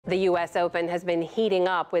The U.S. Open has been heating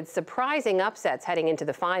up with surprising upsets heading into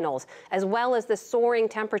the finals, as well as the soaring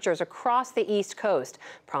temperatures across the East Coast,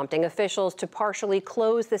 prompting officials to partially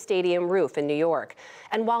close the stadium roof in New York.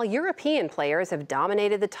 And while European players have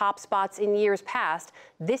dominated the top spots in years past,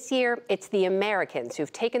 this year it's the Americans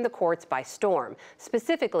who've taken the courts by storm,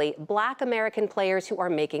 specifically Black American players who are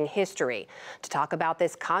making history. To talk about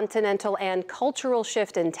this continental and cultural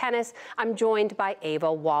shift in tennis, I'm joined by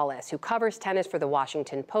Ava Wallace, who covers tennis for the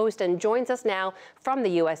Washington Post and joins us now from the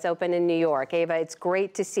U.S. Open in New York. Ava, it's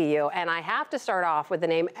great to see you. And I have to start off with the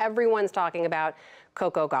name everyone's talking about,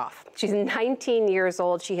 Coco Gauff. She's 19 years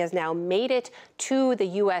old. She has now made it to the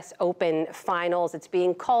U.S. Open finals. It's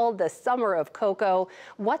being called the Summer of Coco.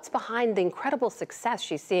 What's behind the incredible success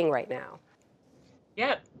she's seeing right now?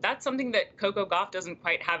 Yeah, that's something that Coco Gauff doesn't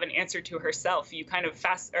quite have an answer to herself. You kind of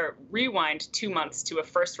rewind 2 months to a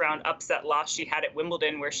first-round upset loss she had at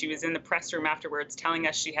Wimbledon, where she was in the press room afterwards telling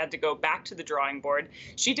us she had to go back to the drawing board.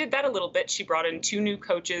 She did that a little bit. She brought in 2 new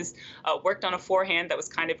coaches, worked on a forehand that was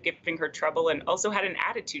kind of giving her trouble, and also had an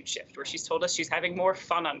attitude shift where she's told us she's having more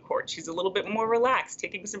fun on court. She's a little bit more relaxed,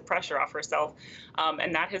 taking some pressure off herself,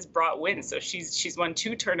 and that has brought wins. So she's won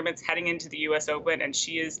 2 tournaments heading into the U.S. Open, and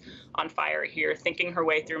she is on fire here, thinking her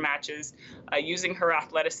way through matches, using her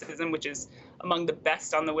athleticism, which is among the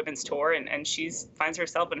best on the women's tour, and she finds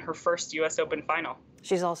herself in her first U.S. Open final.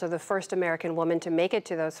 She's also the first American woman to make it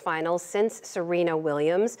to those finals since Serena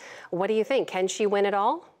Williams. What do you think? Can she win it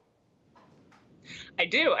all? I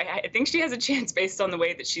do. I think she has a chance based on the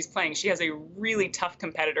way that she's playing. She has a really tough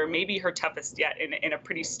competitor, maybe her toughest yet, in a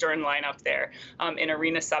pretty stern lineup there, in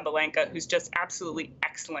Aryna Sabalenka, who's just absolutely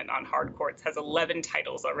excellent on hard courts, has 11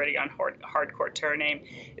 titles already on hard court. Her name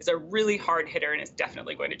is a really hard hitter and is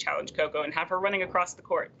definitely going to challenge Coco and have her running across the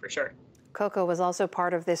court for sure. Coco was also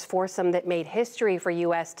part of this foursome that made history for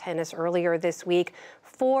U.S. tennis earlier this week.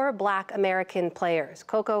 4 Black American players,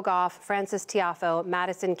 Coco Gauff, Frances Tiafoe,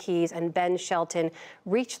 Madison Keys, and Ben Shelton,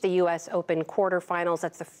 reached the U.S. Open quarterfinals.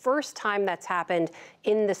 That's the first time that's happened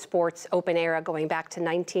in the sports open era, going back to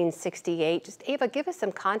 1968. Just, Ava, give us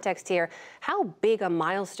some context here. How big a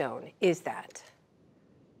milestone is that?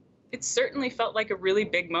 It certainly felt like a really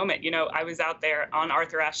big moment. You know, I was out there on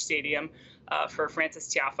Arthur Ashe Stadium for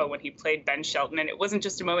Frances Tiafoe when he played Ben Shelton, and it wasn't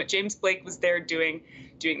just a moment. James Blake was there doing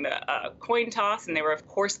the coin toss, and they were, of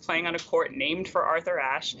course, playing on a court named for Arthur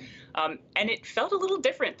Ashe. And it felt a little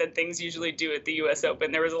different than things usually do at the U.S.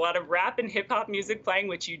 Open. There was a lot of rap and hip-hop music playing,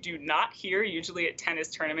 which you do not hear usually at tennis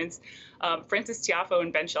tournaments. Frances Tiafoe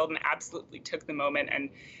and Ben Shelton absolutely took the moment and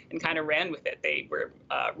kind of ran with it. They were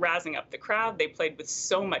razzing up the crowd. They played with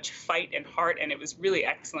so much fight and heart, and it was really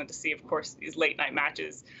excellent to see. Of course, these late-night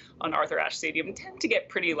matches on Arthur Ashe Stadium tend to get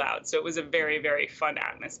pretty loud, so it was a very, very fun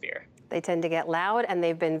atmosphere. They tend to get loud, and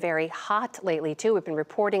they've been very hot lately, too. We've been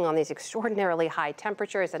reporting on these extraordinarily high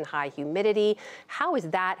temperatures and high humidity. How is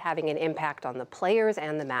that having an impact on the players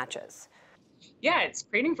and the matches? Yeah, it's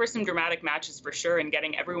creating for some dramatic matches for sure and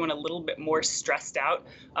getting everyone a little bit more stressed out.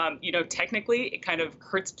 You know, technically, it kind of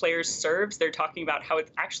hurts players' serves. They're talking about how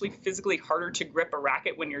it's actually physically harder to grip a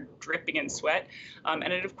racket when you're dripping in sweat.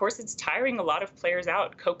 Of course, it's tiring a lot of players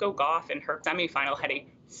out. Coco Gauff in her semifinal had a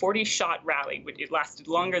 40-shot rally. It lasted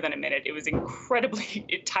longer than a minute. It was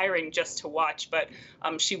incredibly tiring just to watch, but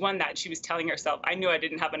she won that. She was telling herself, I knew I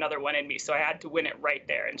didn't have another one in me, so I had to win it right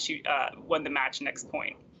there, and she won the match next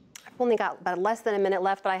point. I've only got about less than a minute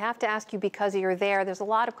left, but I have to ask you, because you're there, there's a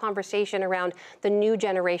lot of conversation around the new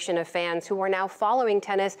generation of fans who are now following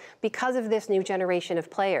tennis because of this new generation of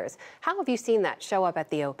players. How have you seen that show up at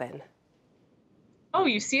the Open? Oh,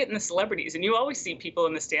 you see it in the celebrities, and you always see people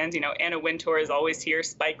in the stands. You know, Anna Wintour is always here.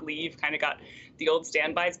 Spike Lee, you've kind of got the old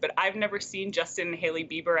standbys, but I've never seen Justin and Hailey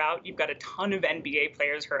Bieber out. You've got a ton of NBA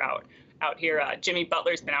players who are out here. Jimmy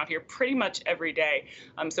Butler's been out here pretty much every day.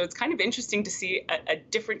 So it's kind of interesting to see a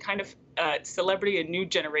different kind of celebrity, a new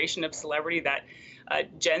generation of celebrity that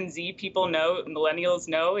Gen Z people know, millennials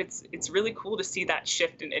know. It's really cool to see that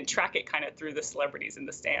shift and track it kind of through the celebrities in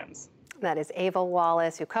the stands. That is Ava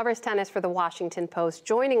Wallace, who covers tennis for the Washington Post,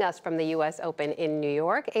 joining us from the U.S. Open in New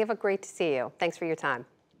York. Ava, great to see you. Thanks for your time.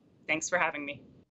 Thanks for having me.